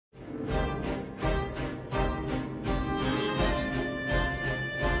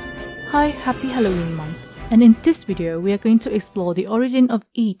Hi, happy Halloween month, and in this video we are going to explore the origin of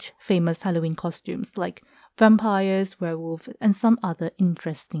each famous Halloween costumes like vampires, werewolves, and some other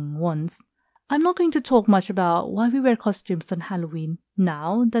interesting ones. I'm not going to talk much about why we wear costumes on Halloween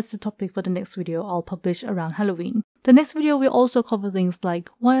now. That's the topic for the next video I'll publish around Halloween. The next video will also cover things like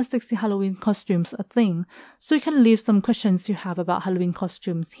why are sexy Halloween costumes a thing, so you can leave some questions you have about Halloween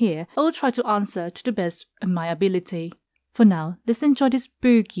costumes here. I will try to answer to the best of my ability. For now, let's enjoy this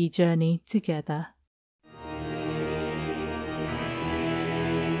spooky journey together.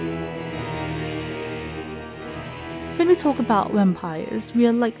 When we talk about vampires, we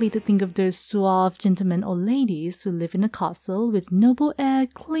are likely to think of those suave gentlemen or ladies who live in a castle with noble air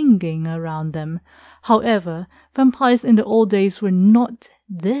clinging around them. However, vampires in the old days were not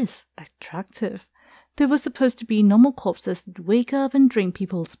this attractive. They were supposed to be normal corpses that wake up and drink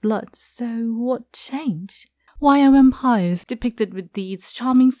people's blood. So what changed? Why are vampires depicted with these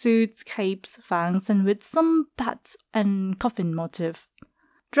charming suits, capes, fangs, and with some bat and coffin motif?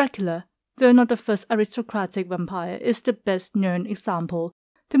 Dracula, though not the first aristocratic vampire, is the best known example.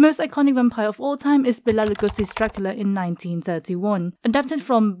 The most iconic vampire of all time is Bela Lugosi's Dracula in 1931, adapted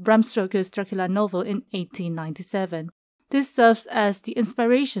from Bram Stoker's Dracula novel in 1897. This serves as the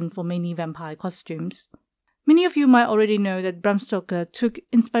inspiration for many vampire costumes. Many of you might already know that Bram Stoker took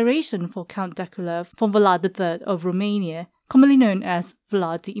inspiration for Count Dracula from Vlad III of Romania, commonly known as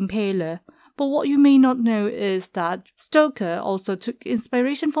Vlad the Impaler. But what you may not know is that Stoker also took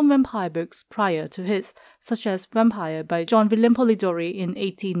inspiration from vampire books prior to his, such as Vampire by John Willem Polidori in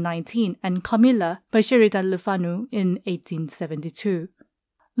 1819 and Camilla by Sheridan Le Fanu in 1872.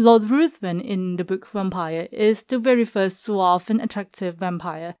 Lord Ruthven in the book Vampire is the very first suave and attractive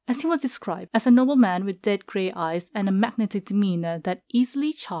vampire, as he was described as a nobleman with dead grey eyes and a magnetic demeanour that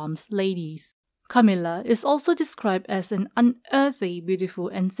easily charms ladies. Camilla is also described as an unearthly, beautiful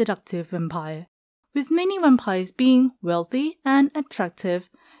and seductive vampire. With many vampires being wealthy and attractive,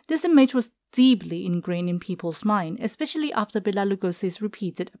 this image was deeply ingrained in people's mind, especially after Bela Lugosi's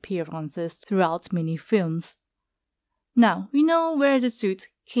repeated appearances throughout many films. Now, we know where the suit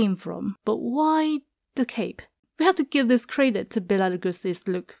came from, but why the cape? We have to give this credit to Bela Lugosi's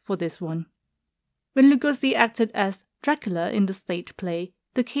look for this one. When Lugosi acted as Dracula in the stage play,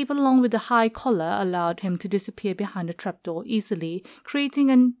 the cape along with the high collar allowed him to disappear behind a trapdoor easily, creating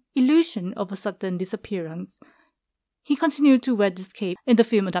an illusion of a sudden disappearance. He continued to wear this cape in the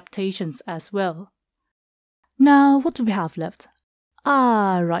film adaptations as well. Now, what do we have left?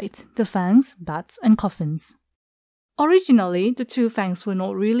 Right, the fangs, bats and coffins. Originally, the two fangs were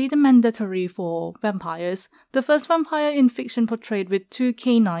not really the mandatory for vampires. The first vampire in fiction portrayed with two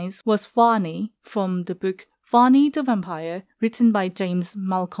canines was Varney from the book Varney the Vampire, written by James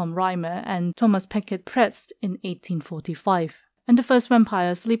Malcolm Rymer and Thomas Becket Prest in 1845. And the first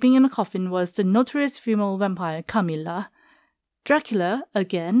vampire sleeping in a coffin was the notorious female vampire Camilla. Dracula,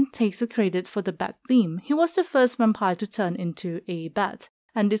 again, takes the credit for the bat theme. He was the first vampire to turn into a bat,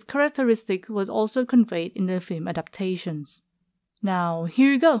 and this characteristic was also conveyed in the film adaptations. Now,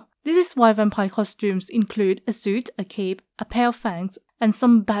 here you go. This is why vampire costumes include a suit, a cape, a pair of fangs, and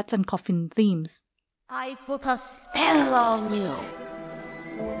some bat and coffin themes. I put a spell on you.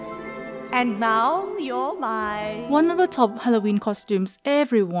 And now you're mine. One of the top Halloween costumes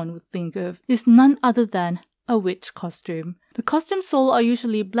everyone would think of is none other than a witch costume. The costumes sold are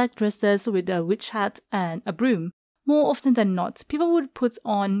usually black dresses with a witch hat and a broom. More often than not, people would put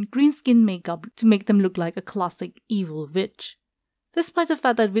on green skin makeup to make them look like a classic evil witch. Despite the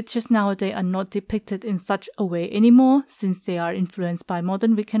fact that witches nowadays are not depicted in such a way anymore, since they are influenced by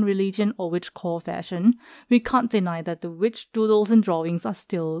modern Wiccan religion or witchcore fashion, we can't deny that the witch doodles and drawings are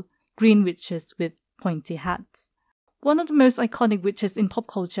still green witches with pointy hats. One of the most iconic witches in pop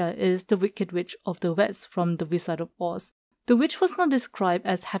culture is the Wicked Witch of the West from The Wizard of Oz. The witch was not described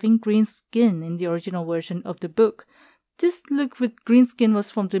as having green skin in the original version of the book. This look with green skin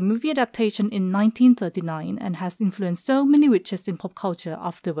was from the movie adaptation in 1939 and has influenced so many witches in pop culture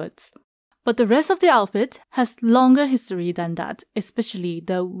afterwards. But the rest of the outfit has longer history than that, especially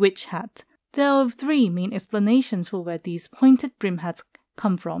the witch hat. There are three main explanations for where these pointed brim hats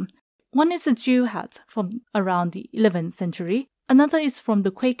come from. One is a Jew hat from around the 11th century, another is from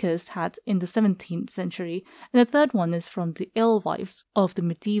the Quaker's hat in the 17th century, and the third one is from the alewives of the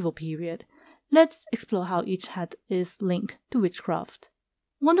medieval period. Let's explore how each hat is linked to witchcraft.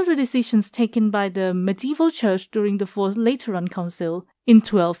 One of the decisions taken by the medieval church during the Fourth Lateran Council in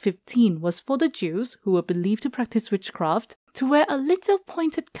 1215 was for the Jews, who were believed to practice witchcraft, to wear a little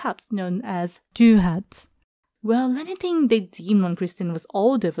pointed caps known as Jew hats. Well, anything they deemed non-Christian was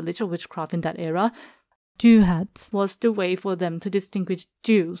all devilish or witchcraft in that era. Jew hats was the way for them to distinguish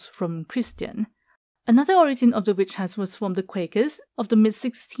Jews from Christian. Another origin of the witch hats was from the Quakers of the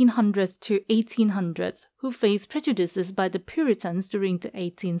mid-1600s to 1800s, who faced prejudices by the Puritans during the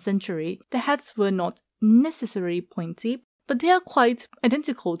 18th century. The hats were not necessarily pointy, but they are quite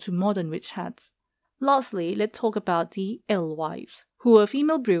identical to modern witch hats. Lastly, let's talk about the alewives, who were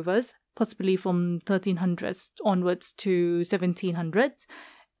female brewers, possibly from 1300s onwards to 1700s.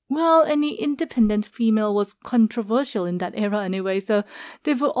 Well, any independent female was controversial in that era anyway, so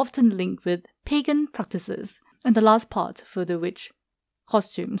they were often linked with pagan practices. And the last part for the witch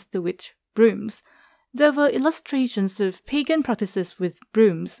costumes, the witch brooms. There were illustrations of pagan practices with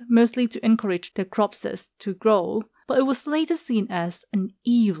brooms, mostly to encourage the crops to grow, but it was later seen as an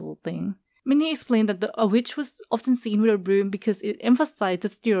evil thing. Many explained that a witch was often seen with a broom because it emphasized the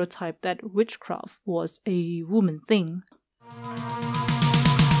stereotype that witchcraft was a woman thing.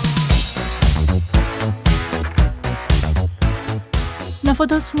 Now for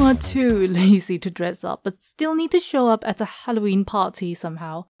those who are too lazy to dress up but still need to show up at a Halloween party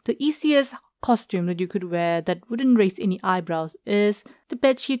somehow, the easiest costume that you could wear that wouldn't raise any eyebrows is the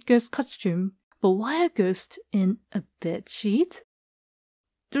bedsheet ghost costume. But why a ghost in a bedsheet?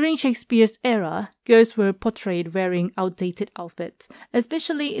 During Shakespeare's era, ghosts were portrayed wearing outdated outfits,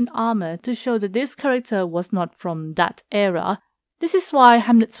 especially in armor, to show that this character was not from that era. This is why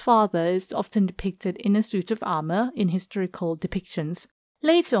Hamlet's father is often depicted in a suit of armor in historical depictions.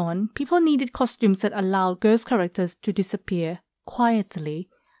 Later on, people needed costumes that allowed ghost characters to disappear quietly.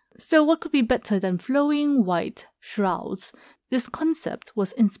 So what could be better than flowing white shrouds? This concept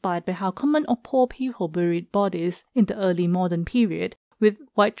was inspired by how common or poor people buried bodies in the early modern period, with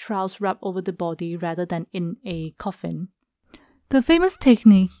white shrouds wrapped over the body rather than in a coffin. The famous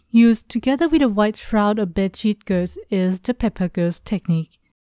technique used together with a white shroud or bedsheet ghost is the pepper ghost technique.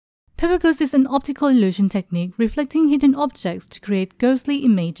 Pepper ghost is an optical illusion technique reflecting hidden objects to create ghostly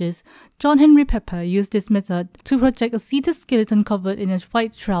images. John Henry Pepper used this method to project a seated skeleton covered in a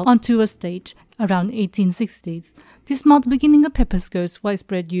white shroud onto a stage around 1860s. This marked the beginning of Pepper's ghost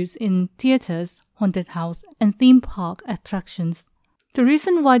widespread use in theaters, haunted house, and theme park attractions. The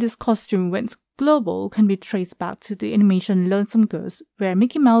reason why this costume went global can be traced back to the animation Lonesome Ghost, where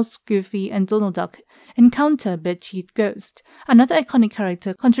Mickey Mouse, Goofy, and Donald Duck encounter bedsheet ghost. Another iconic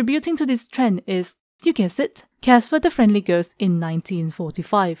character contributing to this trend is, you guessed it, Casper the Friendly Ghost in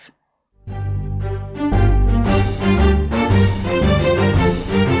 1945.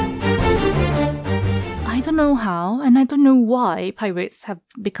 I don't know how, and I don't know why pirates have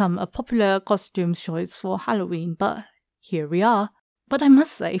become a popular costume choice for Halloween, but here we are. But I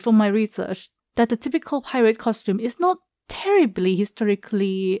must say, from my research, that the typical pirate costume is not terribly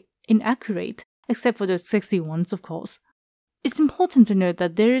historically inaccurate, except for the sexy ones, of course. It's important to note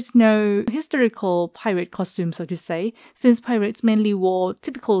that there is no historical pirate costume, so to say, since pirates mainly wore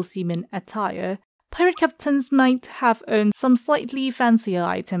typical seaman attire. Pirate captains might have owned some slightly fancier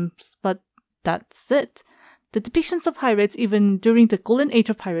items, but that's it. The depictions of pirates, even during the golden age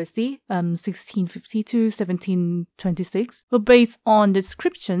of piracy, 1650 to 1726, were based on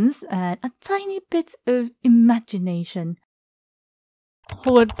descriptions and a tiny bit of imagination.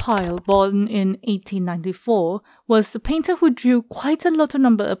 Howard Pyle, born in 1894, was a painter who drew quite a lot of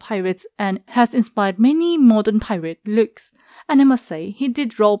number of pirates and has inspired many modern pirate looks. And I must say, he did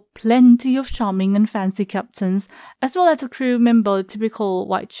draw plenty of charming and fancy captains, as well as a crew member with typical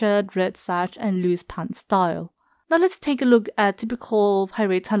white shirt, red sash, and loose pants style. Now let's take a look at typical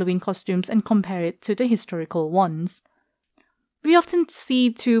pirate Halloween costumes and compare it to the historical ones. We often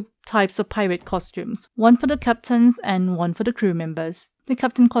see two types of pirate costumes, one for the captains and one for the crew members. The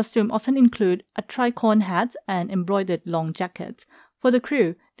captain costume often include a tricorn hat and embroidered long jacket. For the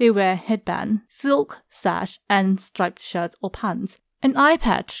crew, they wear headband, silk sash, and striped shirt or pants. An eye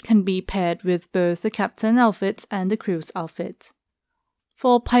patch can be paired with both the captain outfits and the crew's outfit.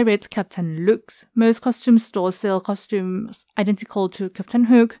 For pirate captain looks, most costume stores sell costumes identical to Captain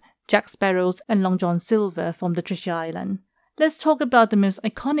Hook, Jack Sparrow, and Long John Silver from the Treasure Island. Let's talk about the most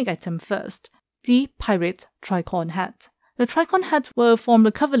iconic item first, the pirate tricorn hat. The tricorn hats were former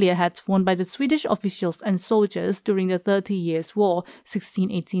cavalier hats worn by the Swedish officials and soldiers during the 30 Years' War,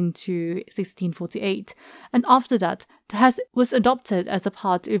 1618 to 1648, and after that, the hat was adopted as a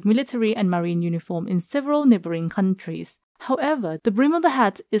part of military and marine uniform in several neighboring countries. However, the brim of the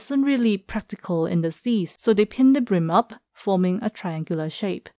hat isn't really practical in the seas, so they pin the brim up, forming a triangular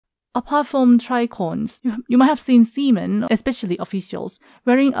shape. Apart from tricorns, you might have seen seamen, especially officials,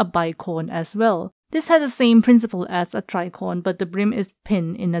 wearing a bicorn as well. This has the same principle as a tricorn, but the brim is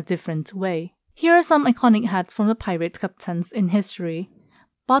pinned in a different way. Here are some iconic hats from the pirate captains in history.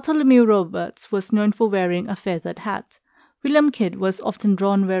 Bartholomew Roberts was known for wearing a feathered hat. William Kidd was often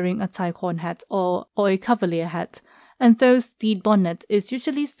drawn wearing a Tycoon hat or a Cavalier hat, and though Stede Bonnet is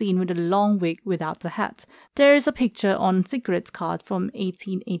usually seen with a long wig without a hat, there is a picture on cigarette card from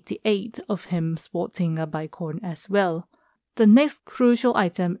 1888 of him sporting a bicorn as well. The next crucial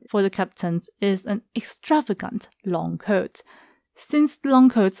item for the captains is an extravagant long coat. Since long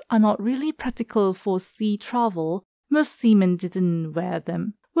coats are not really practical for sea travel, most seamen didn't wear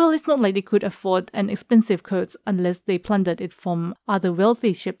them. Well, it's not like they could afford an expensive coat unless they plundered it from other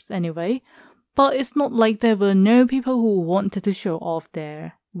wealthy ships anyway, but it's not like there were no people who wanted to show off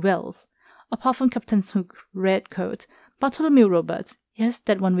their wealth. Apart from Captain Hook's red coat, Bartholomew Roberts, yes,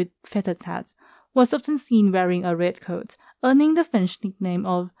 that one with feathered hats, was often seen wearing a red coat, earning the French nickname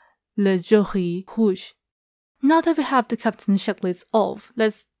of Le Jory Rouge. Now that we have the captain's checklist off,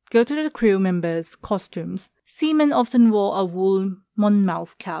 let's go to the crew members' costumes. Seamen often wore a wool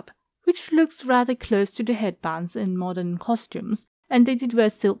Monmouth cap, which looks rather close to the headbands in modern costumes, and they did wear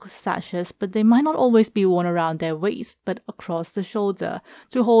silk sashes, but they might not always be worn around their waist, but across the shoulder,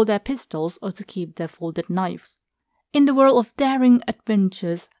 to hold their pistols or to keep their folded knives. In the world of daring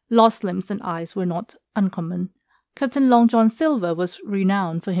adventures, lost limbs and eyes were not uncommon. Captain Long John Silver was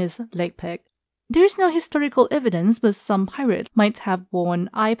renowned for his leg peg. There is no historical evidence, but some pirates might have worn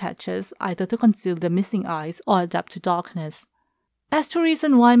eye patches either to conceal their missing eyes or adapt to darkness. As to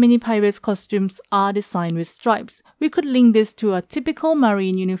reason why many pirates' costumes are designed with stripes, we could link this to a typical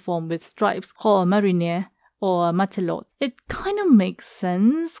marine uniform with stripes called a marinier or a matelot. It kind of makes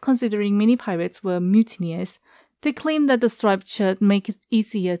sense considering many pirates were mutineers. They claim that the striped shirt makes it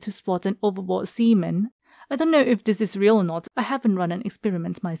easier to spot an overboard seaman. I don't know if this is real or not, I haven't run an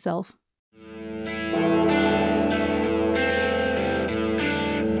experiment myself.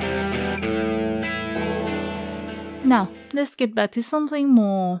 Now, let's get back to something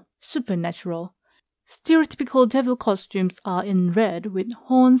more supernatural. Stereotypical devil costumes are in red with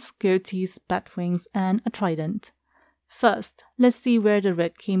horns, goatees, bat wings, and a trident. First, let's see where the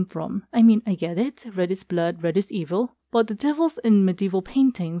red came from. I mean, I get it, red is blood, red is evil, but the devils in medieval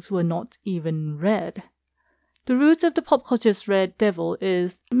paintings were not even red. The root of the pop culture's red devil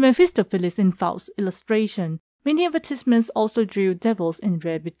is Mephistopheles in Faust's illustration. Many advertisements also drew devils in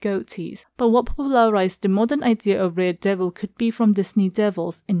red with goatees, but what popularized the modern idea of red devil could be from Disney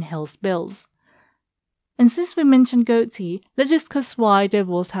devils in Hell's Bells. And since we mentioned goatee, let's discuss why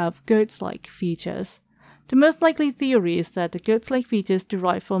devils have goats-like features. The most likely theory is that the goat-like features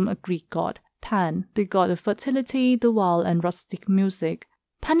derive from a Greek god, Pan, the god of fertility, the wild, and rustic music.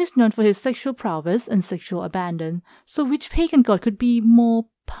 Pan is known for his sexual prowess and sexual abandon, so which pagan god could be more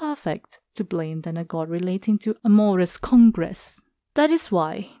perfect to blame than a god relating to amorous congress? That is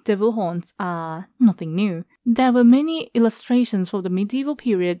why devil horns are nothing new. There were many illustrations from the medieval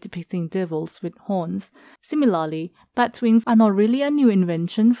period depicting devils with horns. Similarly, bat wings are not really a new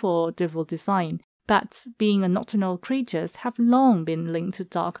invention for devil design. Bats, being nocturnal creatures, have long been linked to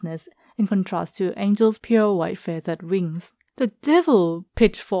darkness, in contrast to angels' pure white feathered wings. The devil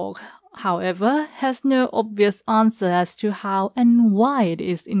pitchfork, however, has no obvious answer as to how and why it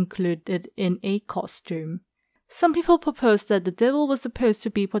is included in a costume. Some people propose that the devil was supposed to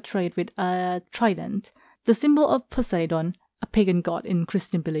be portrayed with a trident, the symbol of Poseidon, a pagan god in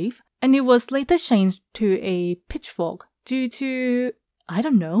Christian belief, and it was later changed to a pitchfork due to, I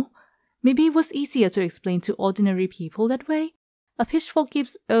don't know, maybe it was easier to explain to ordinary people that way. A pitchfork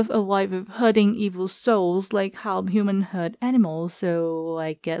gives off a vibe of hurting evil souls like how humans hurt animals, so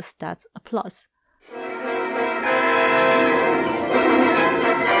I guess that's a plus.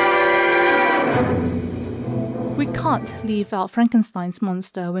 We can't leave out Frankenstein's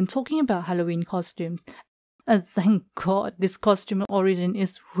monster when talking about Halloween costumes. And thank God this costume origin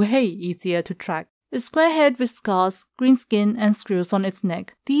is way easier to track. A square head with scars, green skin, and screws on its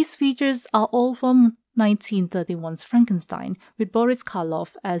neck. These features are all from 1931's Frankenstein, with Boris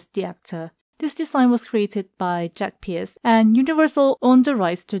Karloff as the actor. This design was created by Jack Pierce, and Universal owned the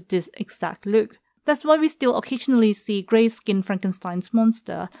rights to this exact look. That's why we still occasionally see grey-skinned Frankenstein's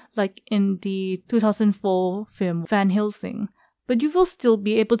monster, like in the 2004 film Van Helsing. But you will still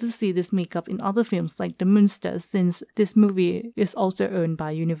be able to see this makeup in other films like The Munster, since this movie is also owned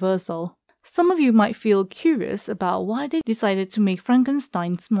by Universal. Some of you might feel curious about why they decided to make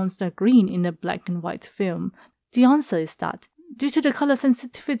Frankenstein's monster green in the black and white film. The answer is that, due to the color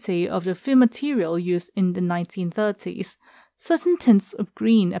sensitivity of the film material used in the 1930s, certain tints of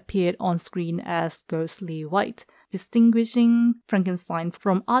green appeared on screen as ghostly white, distinguishing Frankenstein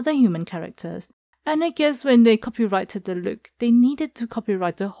from other human characters. And I guess when they copyrighted the look, they needed to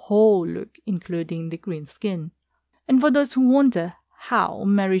copyright the whole look, including the green skin. And for those who wonder, how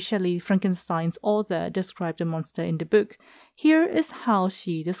Mary Shelley, Frankenstein's author, described the monster in the book. Here is how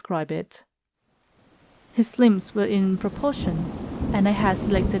she described it. His limbs were in proportion, and I had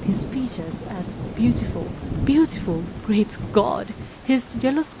selected his features as beautiful. Beautiful, great God! His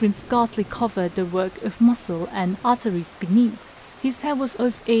yellow skin scarcely covered the work of muscle and arteries beneath. His hair was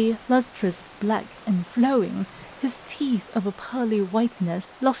of a lustrous black and flowing. His teeth of a pearly whiteness,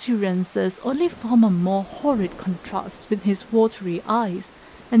 luxuriances only form a more horrid contrast with his watery eyes,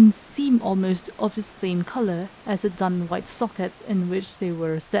 and seem almost of the same colour as the dun white sockets in which they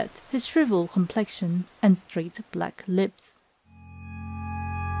were set, his shriveled complexions and straight black lips.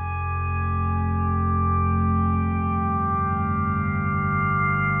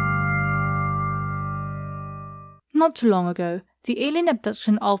 Not too long ago, the alien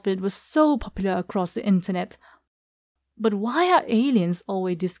abduction outfit was so popular across the internet. But why are aliens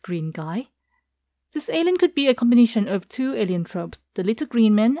always this green guy? This alien could be a combination of two alien tropes, the little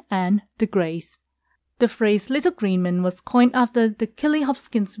green man and the greys. The phrase little green man was coined after the Killing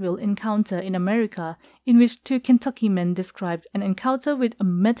Hopkinsville encounter in America, in which two Kentucky men described an encounter with a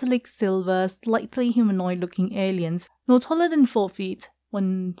metallic silver, slightly humanoid-looking aliens, no taller than 4 feet,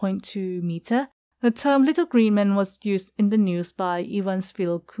 1.2 meter. The term little green man was used in the news by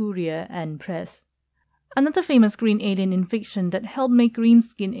Evansville Courier and Press. Another famous green alien in fiction that helped make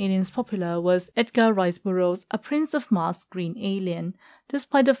green-skinned aliens popular was Edgar Rice Burroughs' A Prince of Mars green alien.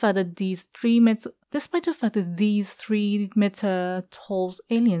 Despite the fact that these 3-meter tall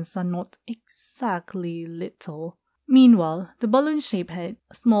aliens are not exactly little. Meanwhile, the balloon-shaped head,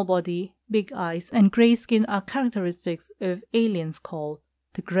 small body, big eyes, and grey skin are characteristics of aliens called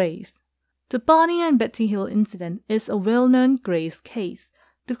the Greys. The Barney and Betty Hill incident is a well-known Greys case.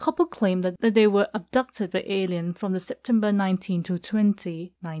 The couple claimed that they were abducted by aliens from the September 19 to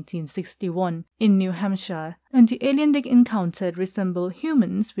 20, 1961, in New Hampshire, and the alien they encountered resembled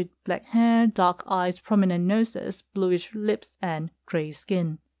humans with black hair, dark eyes, prominent noses, bluish lips, and grey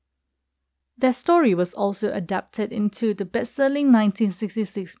skin. Their story was also adapted into the best-selling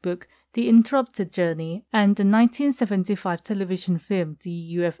 1966 book The Interrupted Journey and the 1975 television film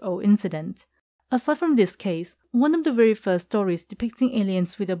The UFO Incident. Aside from this case, one of the very first stories depicting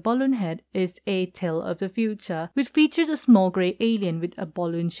aliens with a balloon head is A Tale of the Future, which featured a small grey alien with a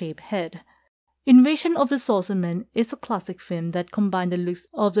balloon-shaped head. Invasion of the Saucermen is a classic film that combined the looks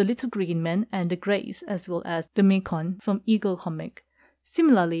of the Little Green Men and the Greys, as well as the Mekon from Eagle Comic.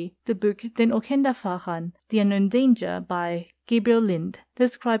 Similarly, the book Den Okenda Fahan, The Unknown Danger by Gabriel Lind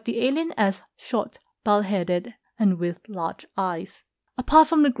described the alien as short, bald-headed, and with large eyes. Apart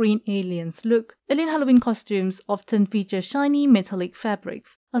from the green aliens look, alien Halloween costumes often feature shiny metallic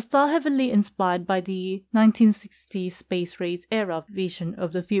fabrics, a style heavily inspired by the 1960s space race era vision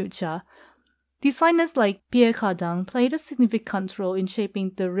of the future. Designers like Pierre Cardin played a significant role in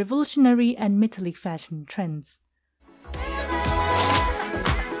shaping the revolutionary and metallic fashion trends.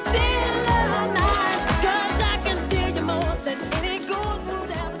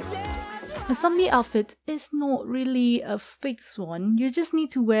 The zombie outfit is not really a fixed one. You just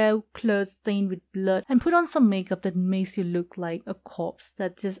need to wear clothes stained with blood and put on some makeup that makes you look like a corpse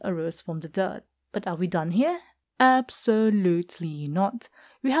that just arose from the dirt. But are we done here? Absolutely not.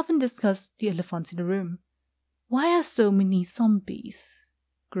 We haven't discussed the elephant in the room. Why are so many zombies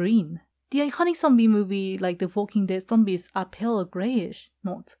green? The iconic zombie movie like The Walking Dead zombies are pale or greyish,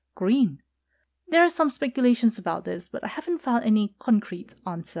 not green. There are some speculations about this, but I haven't found any concrete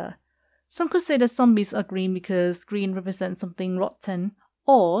answer. Some could say that zombies are green because green represents something rotten,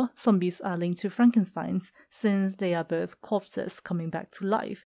 or zombies are linked to Frankensteins since they are both corpses coming back to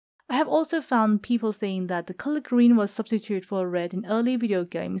life. I have also found people saying that the color green was substituted for red in early video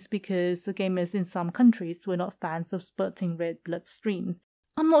games because the gamers in some countries were not fans of spurting red blood streams.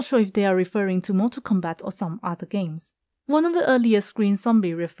 I'm not sure if they are referring to Mortal Kombat or some other games. One of the earliest green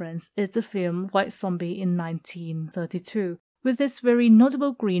zombie reference is the film White Zombie in 1932. With this very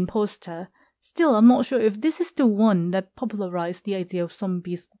notable green poster. Still, I'm not sure if this is the one that popularized the idea of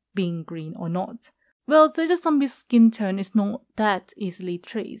zombies being green or not. Well, the zombie's skin tone is not that easily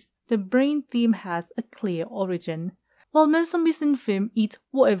traced. The brain theme has a clear origin. While most zombies in film eat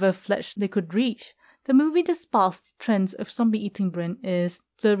whatever flesh they could reach, the movie that sparks the trends of zombie eating brain is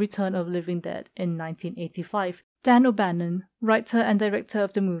The Return of the Living Dead in 1985. Dan O'Bannon, writer and director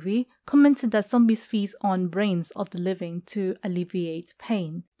of the movie, commented that zombies feast on brains of the living to alleviate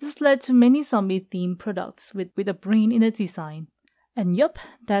pain. This led to many zombie-themed products with a brain in the design. And yup,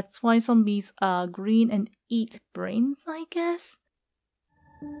 that's why zombies are green and eat brains, I guess?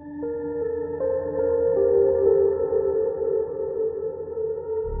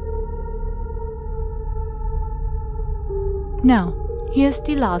 Now, Here's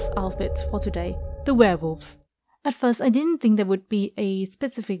the last outfit for today, the werewolves. At first I didn't think there would be a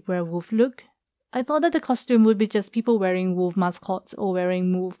specific werewolf look. I thought that the costume would be just people wearing wolf mascots or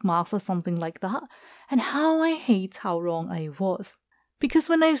wearing wolf masks or something like that, and how I hate how wrong I was. Because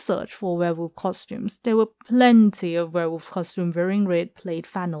when I searched for werewolf costumes, there were plenty of werewolf costumes wearing red plaid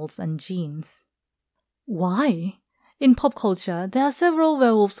flannels and jeans. Why? In pop culture, there are several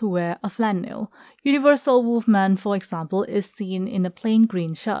werewolves who wear a flannel. Universal Wolfman, for example, is seen in a plain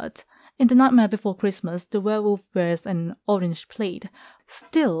green shirt. In The Nightmare Before Christmas, the werewolf wears an orange plaid.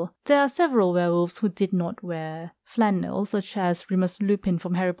 Still, there are several werewolves who did not wear flannel, such as Remus Lupin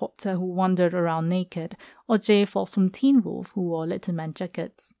from Harry Potter who wandered around naked, or J. Fox from Teen Wolf who wore Letterman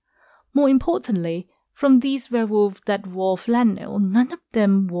jackets. More importantly, from these werewolves that wore flannel, none of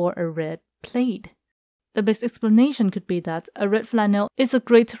them wore a red plaid. The best explanation could be that a red flannel is a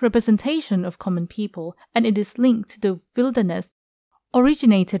great representation of common people, and it is linked to the wilderness.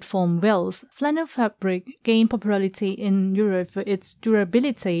 Originated from Wales, flannel fabric gained popularity in Europe for its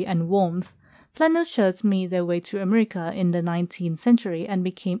durability and warmth. Flannel shirts made their way to America in the 19th century and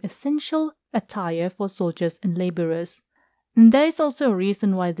became essential attire for soldiers and laborers. And there is also a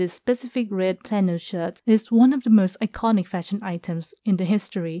reason why this specific red flannel shirt is one of the most iconic fashion items in the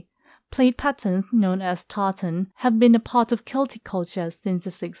history. Plaid patterns, known as tartan, have been a part of Celtic culture since the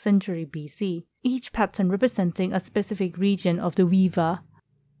 6th century BC, each pattern representing a specific region of the weaver.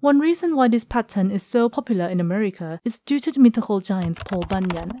 One reason why this pattern is so popular in America is due to the mythical giant Paul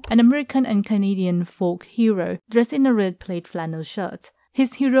Bunyan, an American and Canadian folk hero dressed in a red plaid flannel shirt.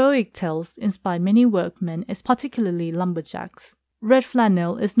 His heroic tales inspire many workmen, particularly lumberjacks. Red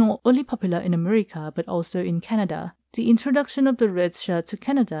flannel is not only popular in America but also in Canada. The introduction of the red shirt to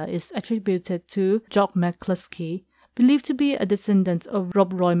Canada is attributed to Jock McCluskey, believed to be a descendant of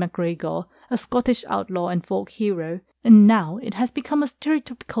Rob Roy MacGregor, a Scottish outlaw and folk hero, and now it has become a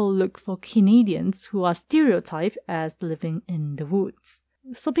stereotypical look for Canadians who are stereotyped as living in the woods.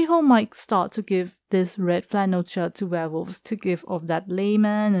 So people might start to give this red flannel shirt to werewolves to give off that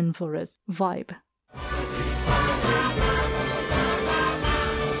layman and forest vibe.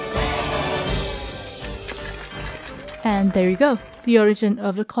 And there you go, the origin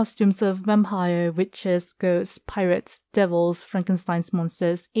of the costumes of vampire, witches, ghosts, pirates, devils, Frankenstein's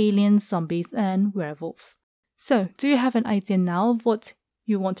monsters, aliens, zombies, and werewolves. So, do you have an idea now of what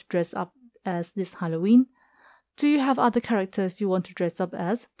you want to dress up as this Halloween? Do you have other characters you want to dress up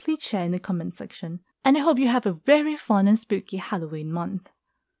as? Please share in the comment section. And I hope you have a very fun and spooky Halloween month.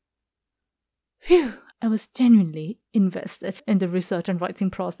 Phew, I was genuinely invested in the research and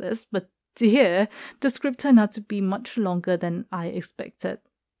writing process, but dear, the script turned out to be much longer than I expected.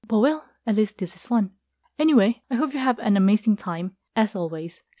 But well, at least this is fun. Anyway, I hope you have an amazing time. As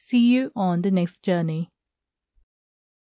always, see you on the next journey.